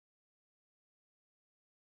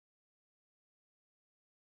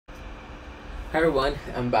Hi everyone,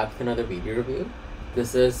 I'm back with another video review.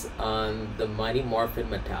 This is on the Mighty Morphin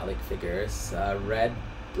Metallic figures, red,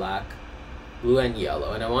 black, blue, and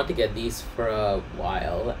yellow. And I want to get these for a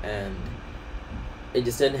while, and it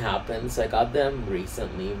just didn't happen. So I got them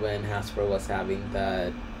recently when Hasbro was having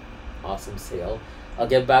that awesome sale. I'll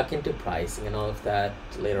get back into pricing and all of that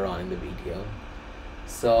later on in the video.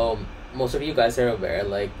 So most of you guys are aware,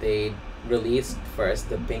 like they released first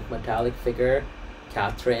the pink metallic figure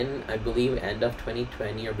Catherine, I believe end of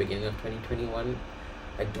 2020 or beginning of 2021.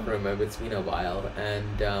 I don't remember, it's been a while.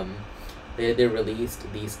 And they released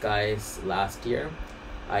these guys last year,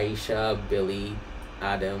 Aisha, Billy,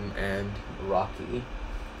 Adam, and Rocky.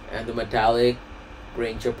 And the metallic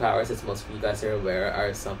ranger powers, as most of you guys are aware,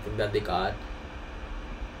 are something that they got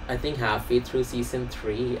I think halfway through season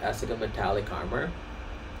 3 as like a metallic armor.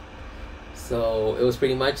 So it was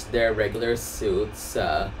pretty much their regular suits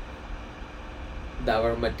that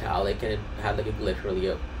were metallic, and it had like a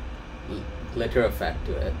glitter effect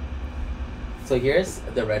to it. So here's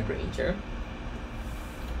the Red Ranger.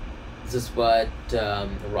 This is what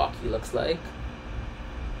Rocky looks like.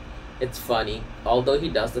 It's funny, although he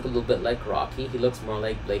does look a little bit like Rocky, he looks more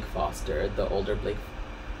like Blake Foster, the older Blake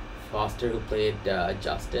Foster who played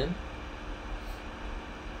Justin.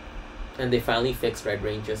 And they finally fixed Red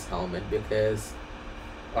Ranger's helmet because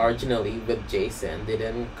originally with Jason they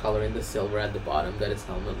didn't color in the silver at the bottom, that his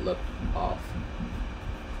helmet looked off.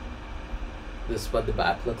 This is what the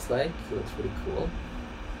back looks like. He looks pretty cool.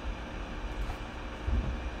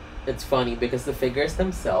 It's funny because the figures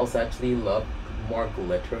themselves actually look more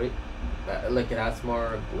glittery, like it has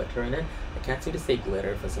more glitter in it. I can't seem to say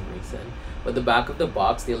glitter for some reason, but the back of the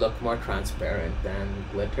box, they look more transparent than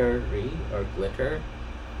glittery or glitter,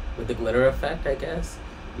 with the glitter effect, I guess.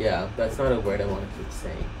 Yeah, that's not a word I want to keep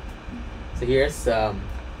saying. So here's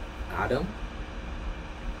Adam.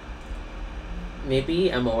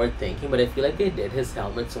 Maybe I'm overthinking, but I feel like they did his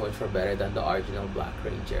helmet so much more better than the original Black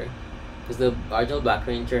Ranger, because the original Black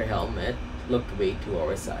Ranger helmet looked way too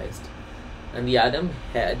oversized. And the Adam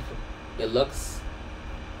head, it looks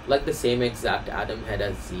like the same exact Adam head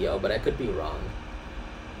as Zeo, but I could be wrong.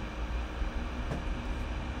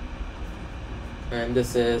 And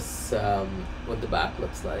this is what the back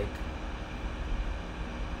looks like.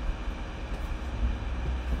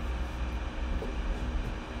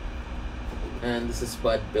 And this is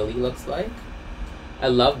what Billy looks like. I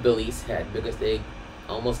love Billy's head because they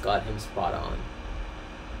almost got him spot on.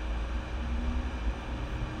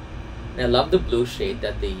 And I love the blue shade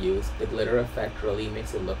that they used. The glitter effect really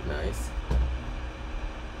makes it look nice.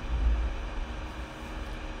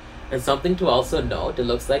 And something to also note, it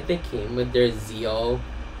looks like they came with their Zeo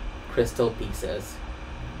crystal pieces.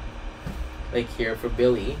 Like here for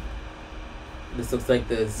Billy, this looks like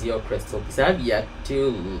the Zeo crystal piece. I have yet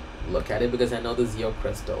to look at it because I know the Zeo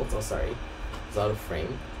crystals, oh sorry, it's out of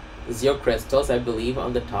frame. The Zeo crystals, I believe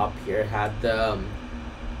on the top here, had the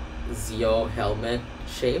Zeo helmet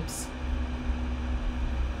shapes.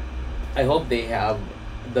 I hope they have,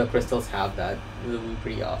 the crystals have that. It would be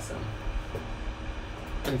pretty awesome.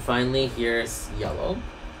 And finally, here's yellow.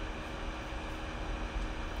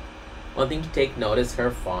 One thing to take note is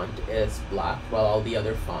her font is black while all the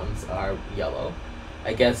other fonts are yellow.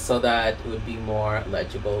 I guess so that it would be more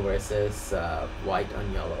legible versus white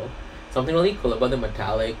on yellow. Something really cool about the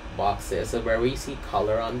metallic boxes is where we see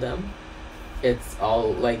color on them, it's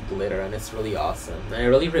all like glitter, and it's really awesome. And I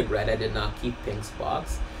really regret I did not keep Pink's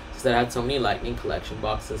box, because I had so many Lightning collection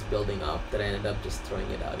boxes building up that I ended up just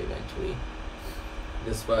throwing it out eventually.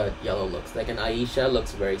 This is what yellow looks like, and Aisha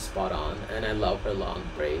looks very spot on, and I love her long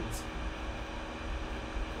braids.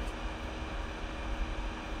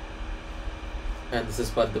 And this is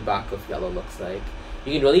what the back of yellow looks like.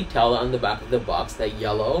 You can really tell on the back of the box that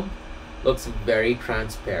yellow looks very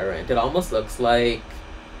transparent. It almost looks like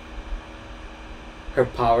her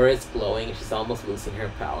power is glowing, she's almost losing her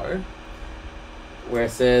power,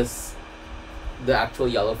 versus the actual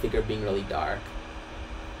yellow figure being really dark.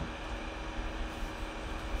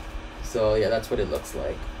 So yeah, that's what it looks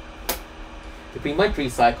like. They pretty much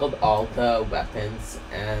recycled all the weapons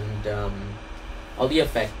and all the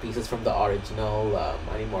effect pieces from the original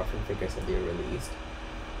Mighty Morphin figures that they released.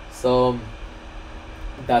 So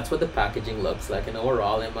that's what the packaging looks like, and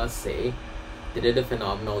overall I must say they did a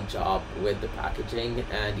phenomenal job with the packaging,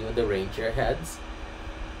 and even the Ranger heads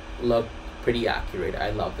look pretty accurate. I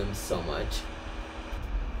love them so much.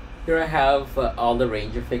 Here I have all the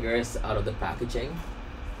Ranger figures out of the packaging,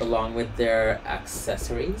 along with their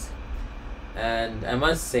accessories. And I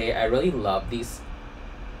must say I really love these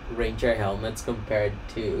Ranger helmets compared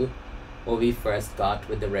to what we first got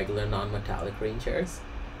with the regular non-metallic Rangers.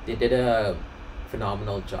 They did a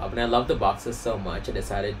phenomenal job. And I love the boxes so much, I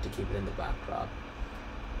decided to keep it in the backdrop.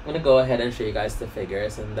 I'm going to go ahead and show you guys the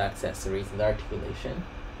figures and the accessories and the articulation.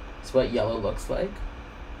 It's what Yellow looks like.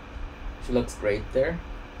 She looks great there.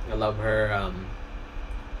 I love her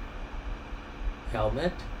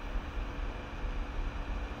helmet.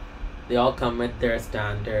 They all come with their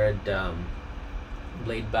standard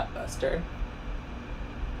blade buster.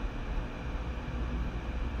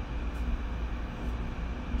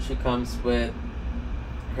 She comes with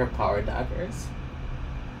her power daggers.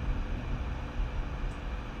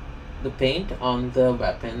 The paint on the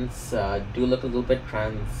weapons do look a little bit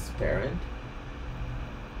transparent,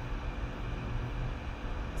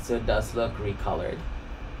 so it does look recolored.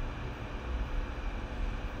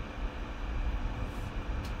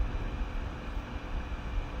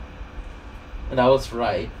 And I was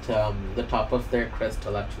right, the top of their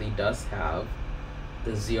crystal actually does have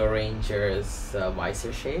the Zeo Ranger's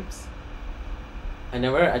visor shapes. I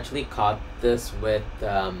never actually caught this with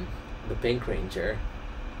the Pink Ranger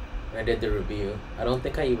when I did the review. I don't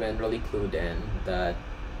think I even really clued in that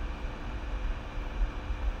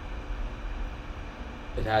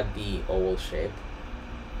it had the oval shape.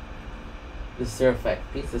 This is their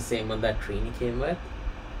effect piece, the same one that Trini came with.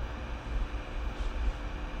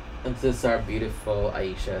 And this is our beautiful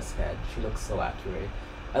Aisha's head. She looks so accurate.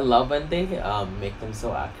 I love when they make them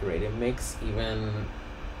so accurate. It makes even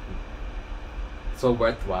so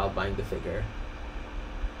worthwhile buying the figure.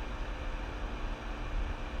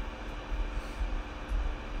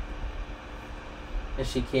 And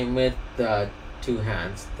she came with two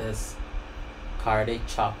hands. This karate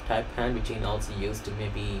chop type hand, which you can also use to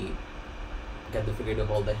maybe get the figure to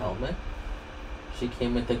hold the helmet. She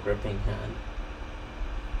came with a gripping hand.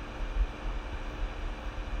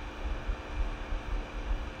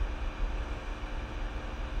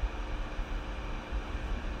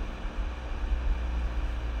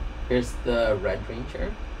 Here's the Red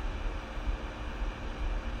Ranger.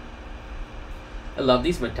 I love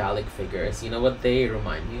these metallic figures. You know what they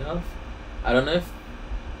remind me of? I don't know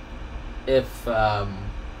if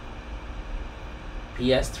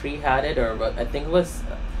PS3 had it or what. I think it was.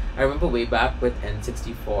 I remember way back with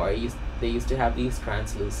N64. They used to have these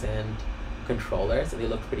translucent controllers, and they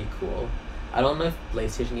looked pretty cool. I don't know if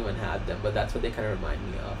PlayStation even had them, but that's what they kind of remind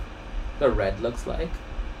me of. The Red looks like.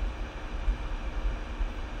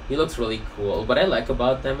 He looks really cool. What I like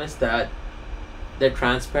about them is that they're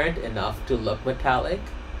transparent enough to look metallic,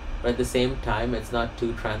 but at the same time it's not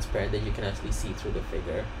too transparent that you can actually see through the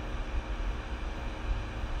figure.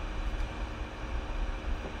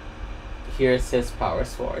 Here's his power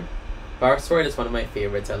sword. Power sword is one of my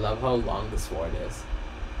favorites. I love how long the sword is.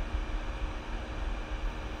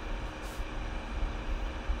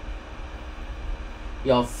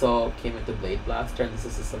 He also came with the blade blaster, and this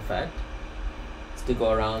is his effect. To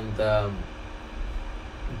go around the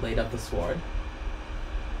blade of the sword.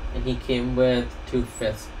 And he came with two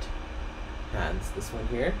fist hands, this one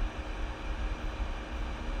here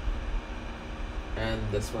and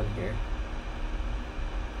this one here.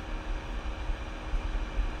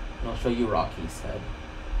 And I'll show you Rocky's head.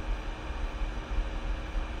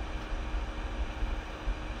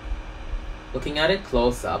 Looking at it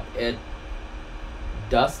close up, it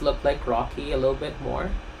does look like Rocky a little bit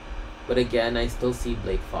more. But again, I still see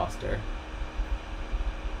Blake Foster.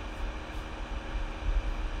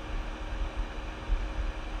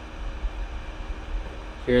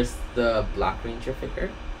 Here's the Black Ranger figure.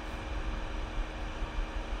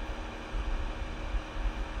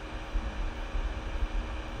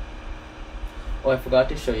 Oh, I forgot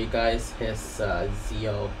to show you guys his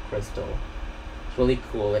Zeo crystal. It's really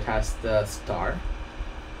cool. It has the star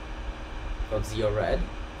of Zeo Red.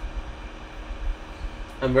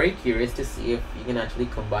 I'm very curious to see if you can actually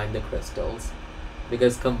combine the crystals,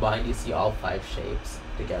 because combined you see all 5 shapes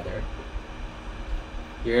together.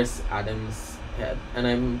 Here's Adam's head, and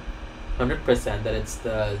I'm 100% that it's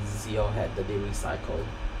the Zeo head that they recycled.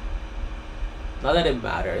 Not that it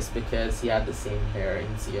matters, because he had the same hair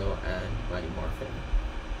in Zeo and Mighty Morphin.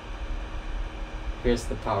 Here's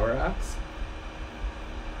the power axe.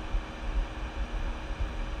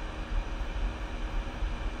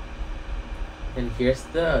 And here's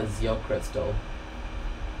the Zeo crystal.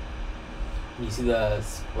 You see the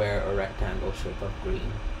square or rectangle shape of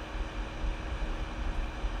green.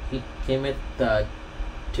 He came with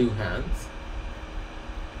 2 hands.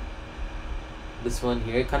 This one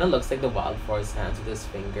here, it kind of looks like the Wild Force hands with his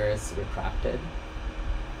fingers retracted.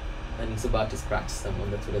 And he's about to scratch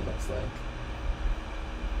someone, that's what it looks like.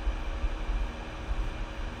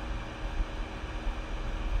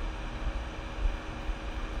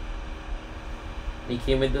 He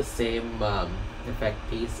came with the same effect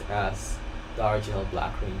piece as the original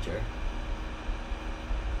Black Ranger.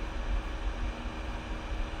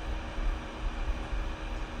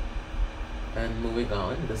 And moving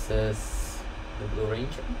on, this is the Blue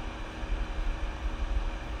Ranger.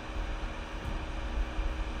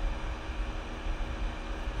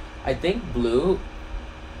 I think blue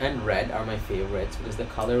and red are my favorites because the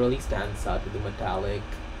color really stands out with the metallic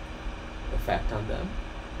effect on them.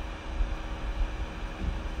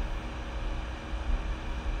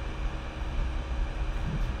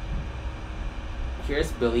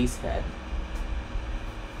 Here's Billy's head.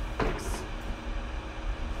 Oops.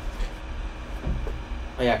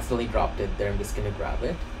 I accidentally dropped it there. I'm just gonna grab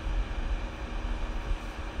it.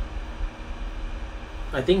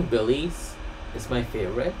 I think Billy's is my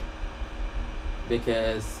favorite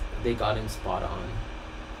because they got him spot on.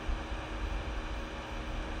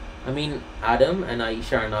 I mean, Adam and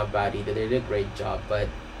Aisha are not bad either. They did a great job, but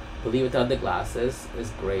Billy without the glasses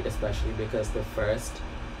is great, especially because the first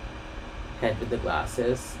head with the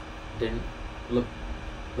glasses didn't look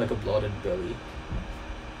like a bloated Billy.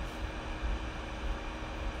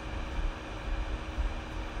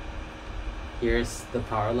 Here's the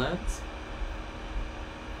Power Lance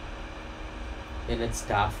in its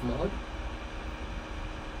staff mode.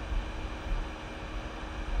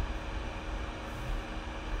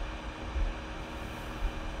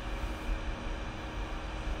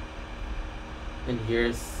 And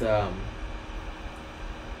here's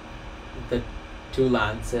the two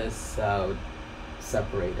lances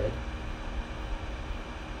separated.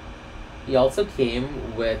 He also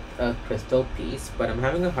came with a crystal piece, but I'm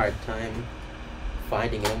having a hard time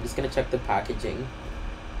finding it. I'm just gonna check the packaging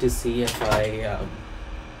to see if I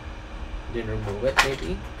didn't remove it,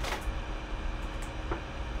 maybe.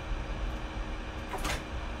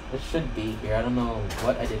 It should be here. I don't know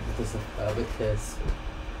what I did with this.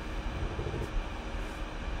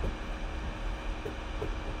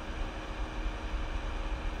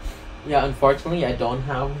 Yeah, unfortunately, I don't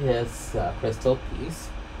have his crystal piece,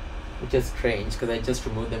 which is strange because I just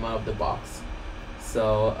removed them out of the box.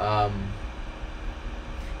 So,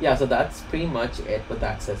 yeah, so that's pretty much it what the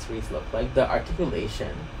accessories look like. The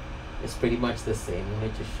articulation is pretty much the same. Let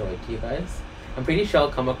me just show it to you guys. I'm pretty sure I'll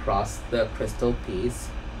come across the crystal piece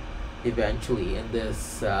eventually in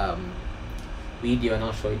this video, and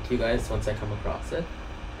I'll show it to you guys once I come across it.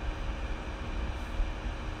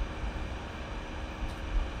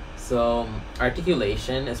 So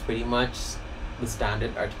articulation is pretty much the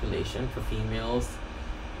standard articulation for females.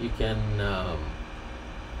 You can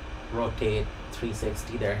rotate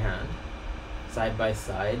 360 their hand side by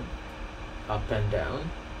side, up and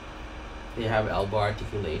down. They have elbow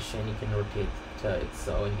articulation. You can rotate it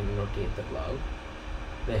so, and you can rotate the glove.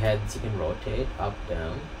 The heads you can rotate up,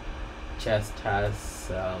 down. Chest has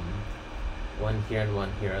one here and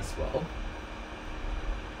one here as well.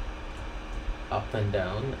 Up and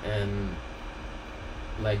down, and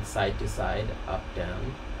legs side to side, up,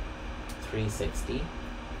 down, 360.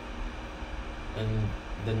 And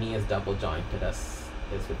the knee is double jointed as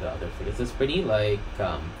is with the other figures. It's pretty like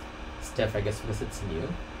stiff, I guess, because it's new.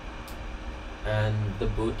 And the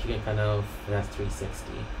boot you can kind of, it has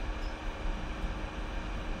 360.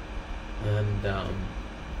 And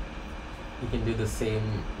you can do the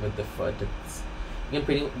same with the foot. You can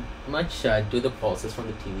pretty much do the pulses from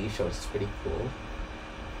the TV show, which is pretty cool.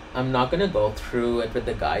 I'm not gonna go through it with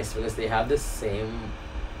the guys because they have the same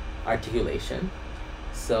articulation.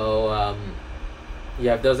 So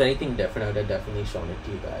yeah, if there was anything different, I would have definitely shown it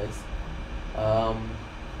to you guys.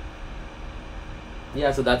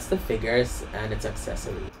 Yeah, so that's the figures and its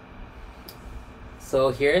accessories.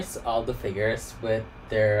 So here's all the figures with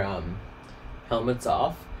their helmets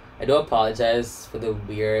off. I do apologize for the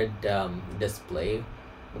weird display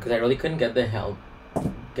because I really couldn't get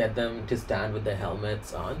them to stand with the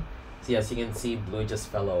helmets on. So as you can see, Blue just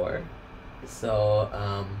fell over. So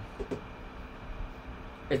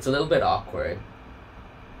it's a little bit awkward.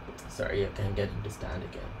 Sorry, I can't get him to stand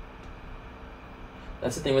again.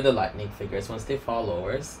 That's the thing with the Lightning figures. Once they fall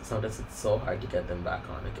over, sometimes it's so hard to get them back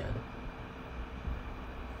on again.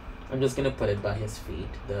 I'm just gonna put it by his feet,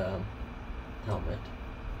 the helmet.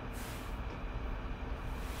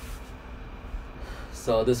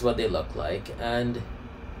 So this is what they look like. And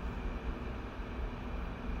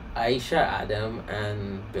Aisha, Adam,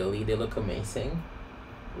 and Billy, they look amazing.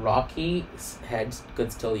 Rocky's head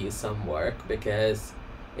could still use some work because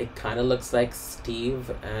it kind of looks like Steve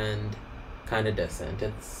and kind of doesn't.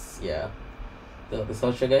 It's, yeah. So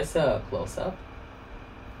I'll show you guys a close-up.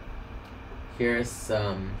 Here's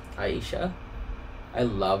Aisha. I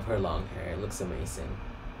love her long hair. It looks amazing.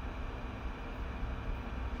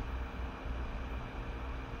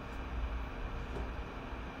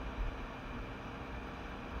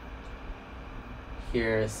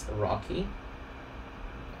 Here's Rocky.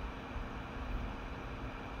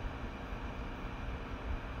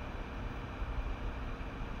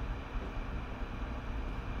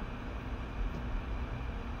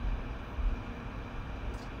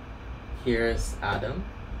 Here's Adam.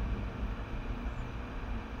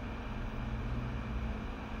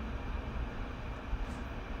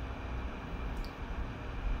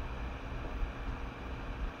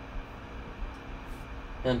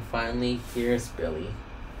 And finally, here's Billy.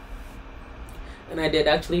 And I did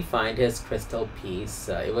actually find his crystal piece.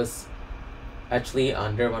 It was actually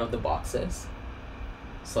under one of the boxes.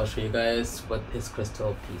 So I'll show you guys what his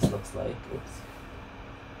crystal piece looks like.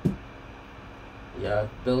 Oops. Yeah,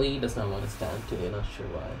 Billy does not want to stand today, not sure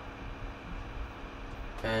why.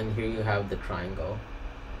 And here you have the triangle.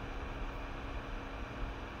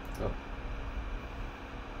 Oh.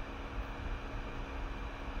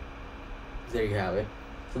 There you have it.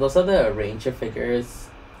 So those are the Ranger figures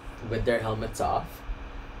with their helmets off.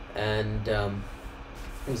 And I'm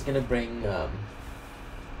just gonna bring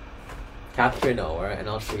Catherine over and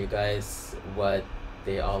I'll show you guys what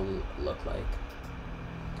they all look like.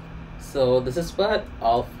 So this is what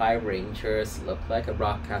all 5 Rangers look like. I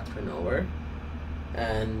brought Catherine over.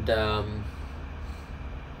 And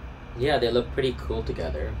yeah, they look pretty cool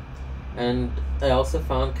together. And I also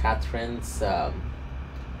found Catherine's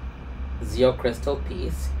Zeo crystal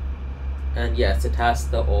piece, and yes, it has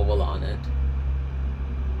the oval on it.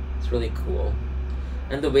 It's really cool.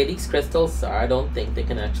 And the way these crystals are, I don't think they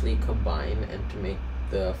can actually combine and to make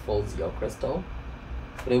the full Zeo crystal,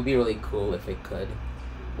 but it would be really cool if it could.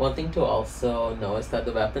 One thing to also know is that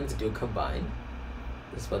the weapons do combine.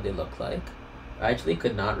 This is what they look like. I actually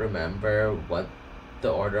could not remember what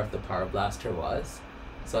the order of the Power Blaster was,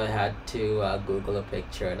 so I had to Google a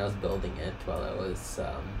picture, and I was building it while I was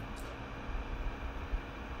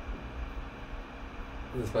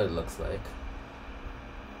this is what it looks like.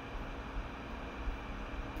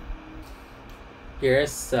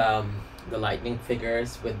 Here's the lightning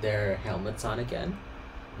figures with their helmets on again.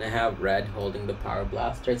 And I have Red holding the Power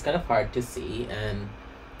Blaster. It's kind of hard to see and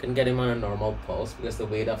couldn't get him on a normal pose because the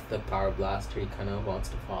weight of the Power Blaster he kind of wants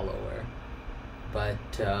to fall over. But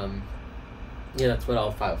yeah, that's what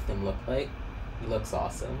all 5 of them look like. He looks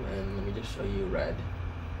awesome. And let me just show you Red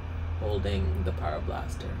holding the Power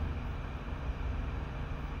Blaster.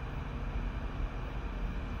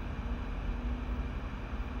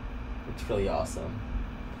 It's really awesome.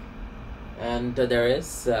 And there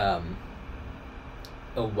is a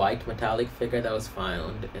white metallic figure that was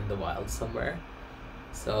found in the wild somewhere.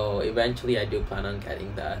 So eventually I do plan on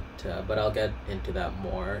getting that, but I'll get into that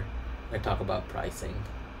more when I talk about pricing.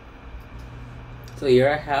 So here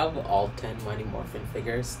I have all 10 Mighty Morphin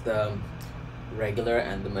figures, the regular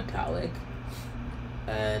and the metallic.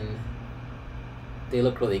 And they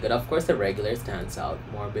look really good. Of course the regular stands out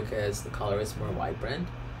more because the color is more vibrant.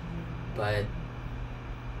 But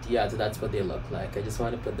yeah, so that's what they look like. I just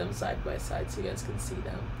want to put them side by side so you guys can see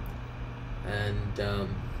them. And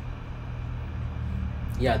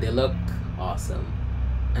yeah, they look awesome.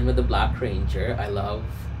 And with the Black Ranger, I love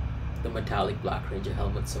the metallic Black Ranger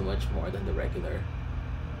helmet so much more than the regular.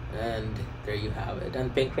 And there you have it.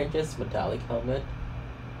 And Pink Ranger's metallic helmet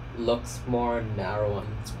looks more narrow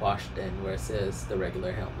and squashed in versus the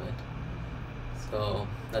regular helmet. So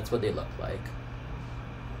that's what they look like.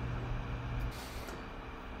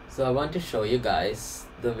 So I want to show you guys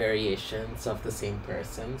the variations of the same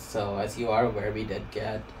person. So as you are aware, we did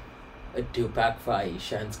get a 2-pack for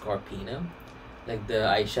Aisha and Scorpina, like the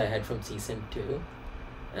Aisha I had from season 2,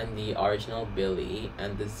 and the original Billy,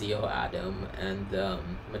 and the Zeo Adam, and the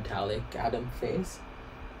metallic Adam face.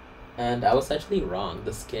 And I was actually wrong.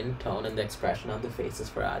 The skin tone and the expression on the faces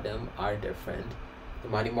for Adam are different. The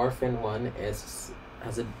Mighty Morphin one has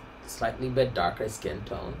a slightly bit darker skin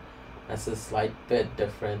tone, has a slight bit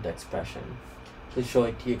different expression. I'll show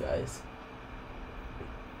it to you guys.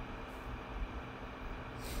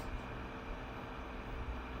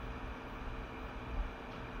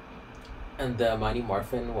 And the Mighty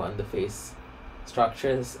Morphin one, the face structure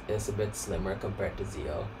is a bit slimmer compared to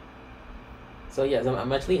Zeo. So yes,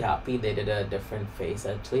 I'm actually happy they did a different face.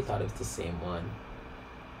 I actually thought it was the same one.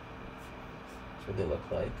 That's what they look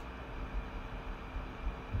like.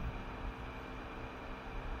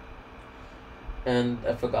 And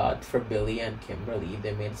I forgot, for Billy and Kimberly,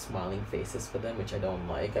 they made smiling faces for them, which I don't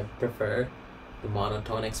like. I prefer the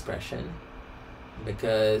monotone expression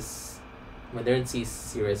because when they're in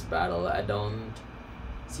serious battle, I don't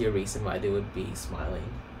see a reason why they would be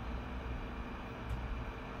smiling.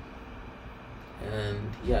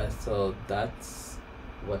 And yeah, so that's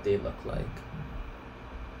what they look like.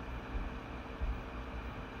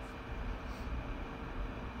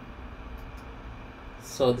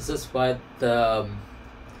 So this is what the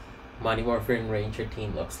Mighty Morphin Ranger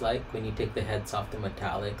team looks like when you take the heads off the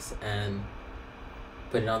metallics and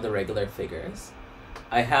put it on the regular figures.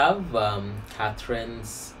 I have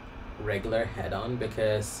Catherine's regular head on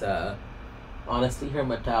because honestly her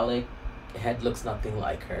metallic head looks nothing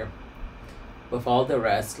like her. With all the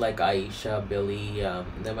rest, like Aisha, Billy,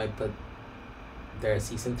 they might put their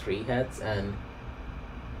season 3 heads and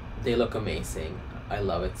they look amazing. I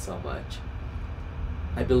love it so much.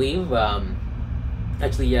 I believe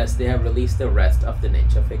actually yes, they have released the rest of the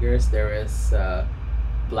ninja figures. There is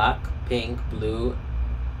black, pink, blue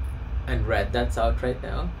and red that's out right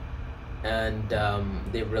now, and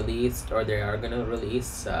they released, or they are gonna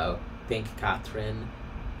release pink Catherine,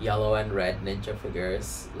 yellow and red ninja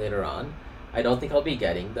figures later on. I don't think I'll be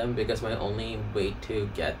getting them because my only way to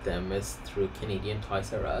get them is through Canadian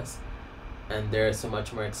Toys R Us, and they're so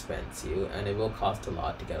much more expensive and it will cost a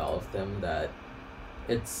lot to get all of them that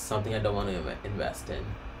it's something I don't want to invest in.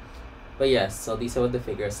 But yes, so these are what the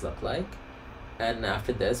figures look like, and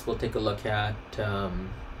after this we'll take a look at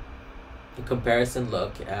a comparison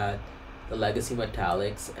look at the Legacy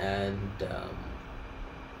Metallics and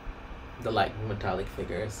the Lightning Metallic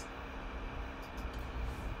figures.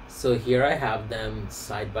 So here I have them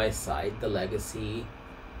side by side, the Legacy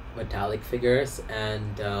Metallic figures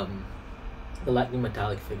and the Lightning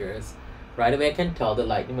Metallic figures. Right away I can tell the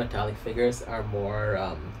Lightning Metallic figures are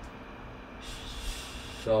more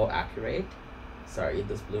show accurate. Sorry,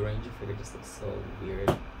 this Blue Ranger figure just looks so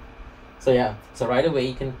weird. So yeah, so right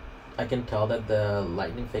away I can tell that the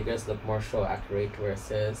Lightning figures look more show accurate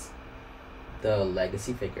versus the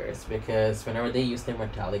Legacy figures, because whenever they use their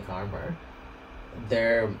metallic armor,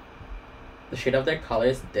 the shade of their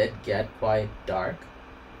colors did get quite dark,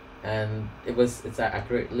 and it's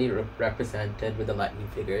accurately represented with the Lightning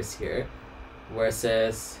figures here,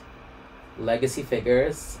 versus Legacy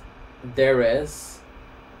figures there is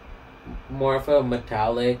more of a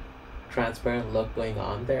metallic transparent look going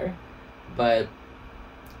on there, but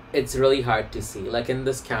it's really hard to see. Like in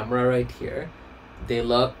this camera right here, they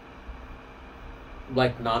look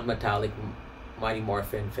like non-metallic Mighty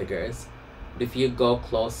Morphin figures. But if you go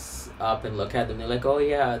close up and look at them, you're like, oh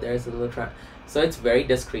yeah, there's a little so it's very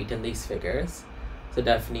discreet in these figures. So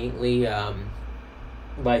definitely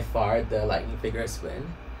by far the Lightning figures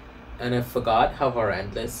win. And I forgot how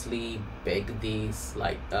horrendously big these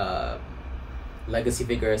Legacy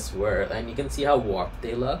figures were, and you can see how warped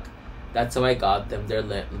they look. That's how I got them.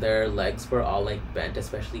 Their legs were all like bent,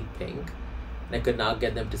 especially pink, and I could not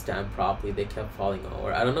get them to stand properly. They kept falling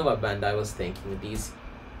over. I don't know what Bandai was thinking with these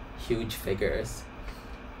huge figures,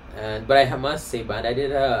 but I must say Bandai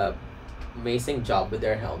did a amazing job with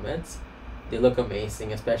their helmets. They look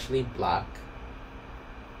amazing, especially black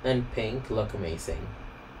and pink look amazing.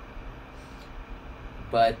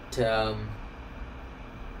 But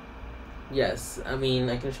yes, I mean,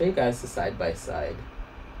 I can show you guys the side by side.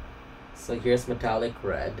 So here's metallic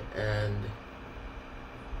red and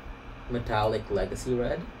metallic Legacy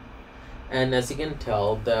red, and as you can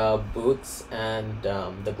tell, the boots and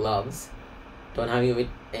the gloves don't have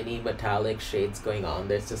any metallic shades going on.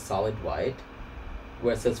 There's just solid white,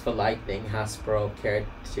 versus for Lightning, Hasbro cared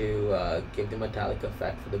to give the metallic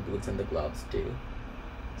effect for the boots and the gloves too.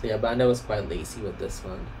 So yeah, Bandai was quite lazy with this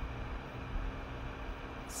one.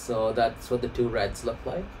 So that's what the two reds look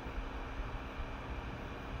like.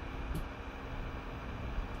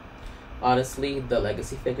 Honestly, the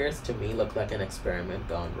Legacy figures to me look like an experiment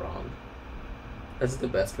gone wrong. That's the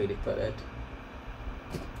best way to put it.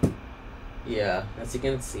 Yeah, as you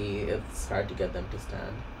can see, it's hard to get them to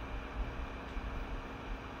stand.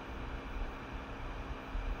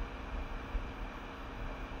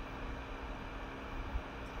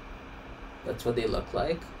 That's what they look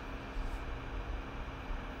like.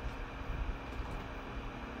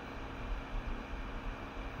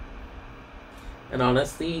 And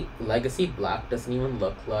honestly, Legacy Black doesn't even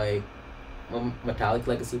look like metallic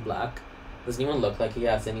Legacy Black doesn't even look like he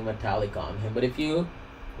has any metallic on him. But if you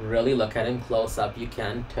really look at him close up, you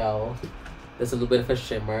can tell there's a little bit of a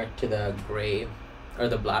shimmer to the gray or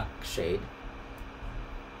the black shade.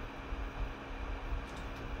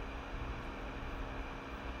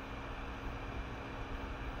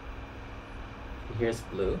 Here's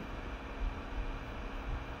blue.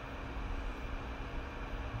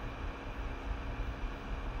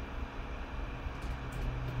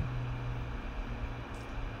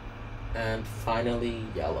 And finally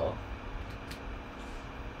yellow.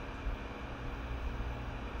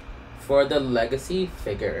 For the Legacy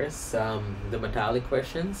figures, the metallic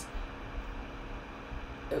versions,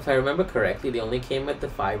 if I remember correctly, they only came with the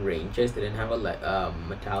 5 Rangers. They didn't have a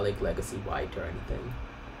metallic legacy white or anything.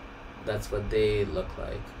 That's what they look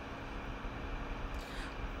like.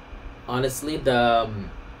 Honestly, the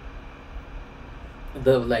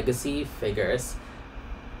legacy figures,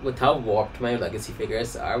 with how warped my legacy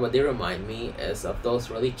figures are, what they remind me is of those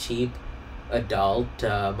really cheap adult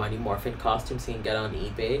Mighty Morphin costumes you can get on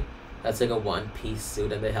eBay. That's like a one-piece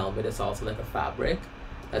suit, and the helmet is also like a fabric.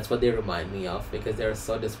 That's what they remind me of, because they're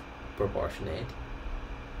so disproportionate.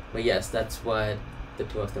 But yes, that's what the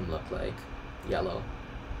two of them look like. Yellow.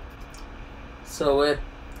 So with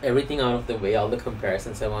everything out of the way, all the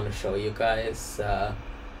comparisons I want to show you guys,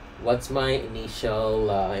 what's my initial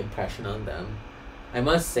impression on them? I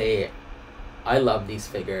must say, I love these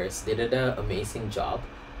figures. They did an amazing job.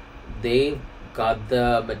 They got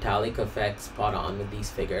the metallic effect spot on with these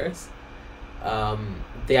figures.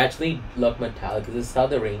 They actually look metallic. This is how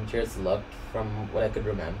the Rangers looked from what I could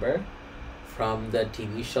remember from the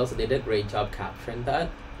TV show. So they did a great job capturing that.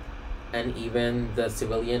 And even the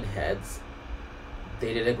civilian heads,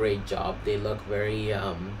 they did a great job. They look very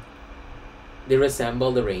they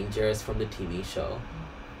resemble the Rangers from the TV show.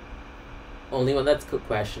 Only one that's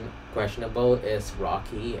questionable is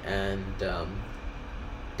Rocky, and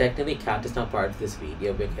technically Kat is not part of this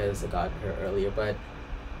video because I got her earlier, but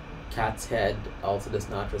Kat's head also does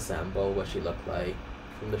not resemble what she looked like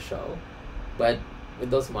from the show. But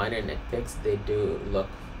with those minor nitpicks, they do look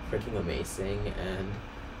freaking amazing. And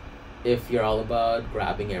if you're all about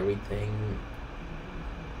grabbing everything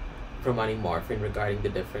from Mighty Morphin regarding the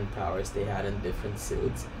different powers they had in different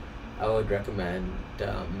suits, I would recommend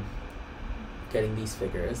getting these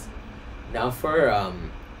figures. Now for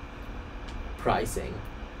pricing,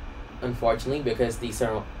 unfortunately, because these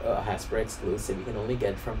are Hasbro exclusive, you can only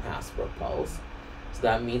get from Hasbro Pulse. So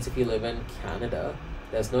that means if you live in Canada,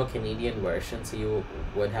 there's no Canadian version, so you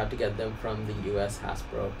would have to get them from the US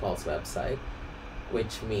Hasbro Pulse website,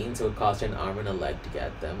 which means it would cost an arm and a leg to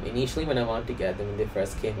get them. Initially, when I wanted to get them when they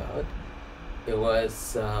first came out, it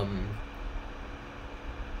was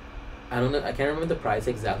I don't know, I can't remember the price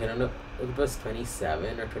exactly. I don't know if it was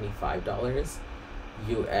 $27 or $25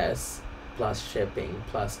 US plus shipping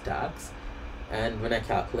plus tax, and when I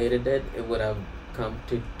calculated it, it would have come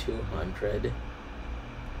to 200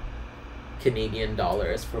 Canadian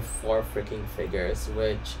dollars for 4 freaking figures,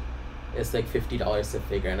 which is like $50 a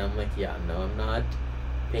figure. And I'm like, yeah, no, I'm not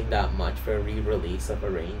paying that much for a re-release of a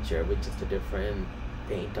Ranger with just a different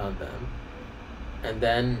paint on them. And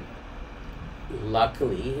then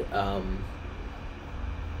luckily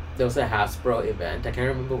there was a Hasbro event. I can't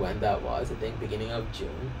remember when that was. I think beginning of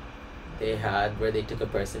June. They had where they took a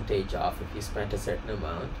percentage off if you spent a certain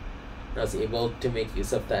amount. And I was able to make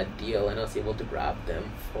use of that deal, and I was able to grab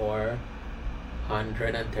them for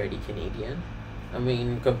 130 Canadian. I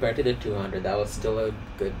mean, compared to the 200, that was still a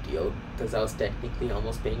good deal because I was technically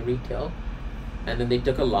almost paying retail. And then they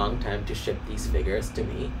took a long time to ship these figures to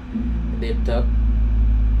me. They took,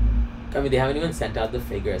 I mean, they haven't even sent out the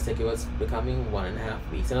figures. Like, it was becoming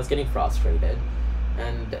 1.5 weeks, and I was getting frustrated.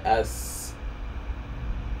 And as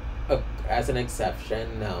an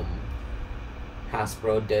exception,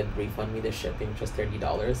 Hasbro did refund me the shipping, which was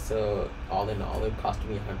 $30. So all in all, it cost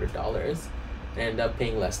me $100. I ended up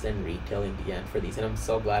paying less than retail in the end for these, and I'm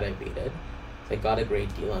so glad I waited. So I got a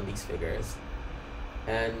great deal on these figures.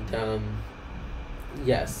 And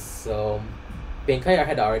yes, so Pinkai I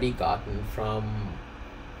had already gotten from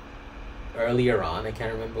earlier on. I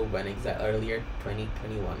can't remember when exactly, earlier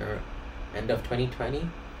 2021 or end of 2020.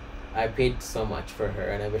 I paid so much for her,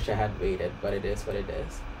 and I wish I had waited, but it is what it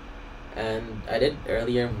is. And I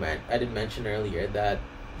did mention earlier that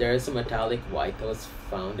there is a metallic white that was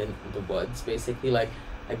found in the woods, basically. Like,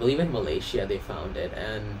 I believe in Malaysia they found it,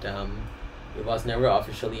 and it was never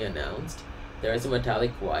officially announced. There is a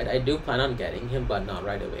metallic white. I do plan on getting him, but not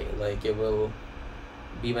right away. Like, it will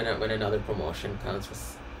be when another promotion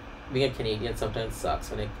comes. Being a Canadian sometimes sucks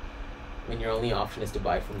when your only option is to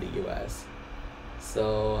buy from the US.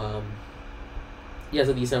 So yeah,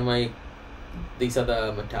 so these are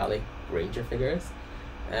the metallic Ranger figures.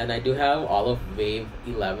 And I do have all of Wave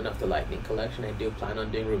 11 of the Lightning collection. I do plan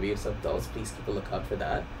on doing reviews of those. Please keep a lookout for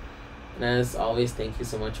that. And as always, thank you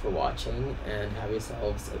so much for watching, and have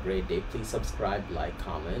yourselves a great day. Please subscribe, like,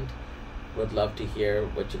 comment. Would love to hear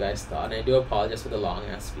what you guys thought. And I do apologize for the long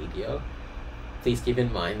ass video. Please keep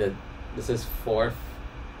in mind that this is 4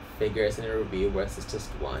 figures in a review versus just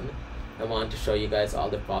 1. I want to show you guys all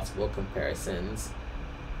the possible comparisons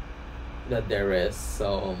that there is,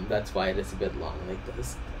 so that's why it is a bit long like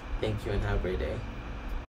this. Thank you and have a great day.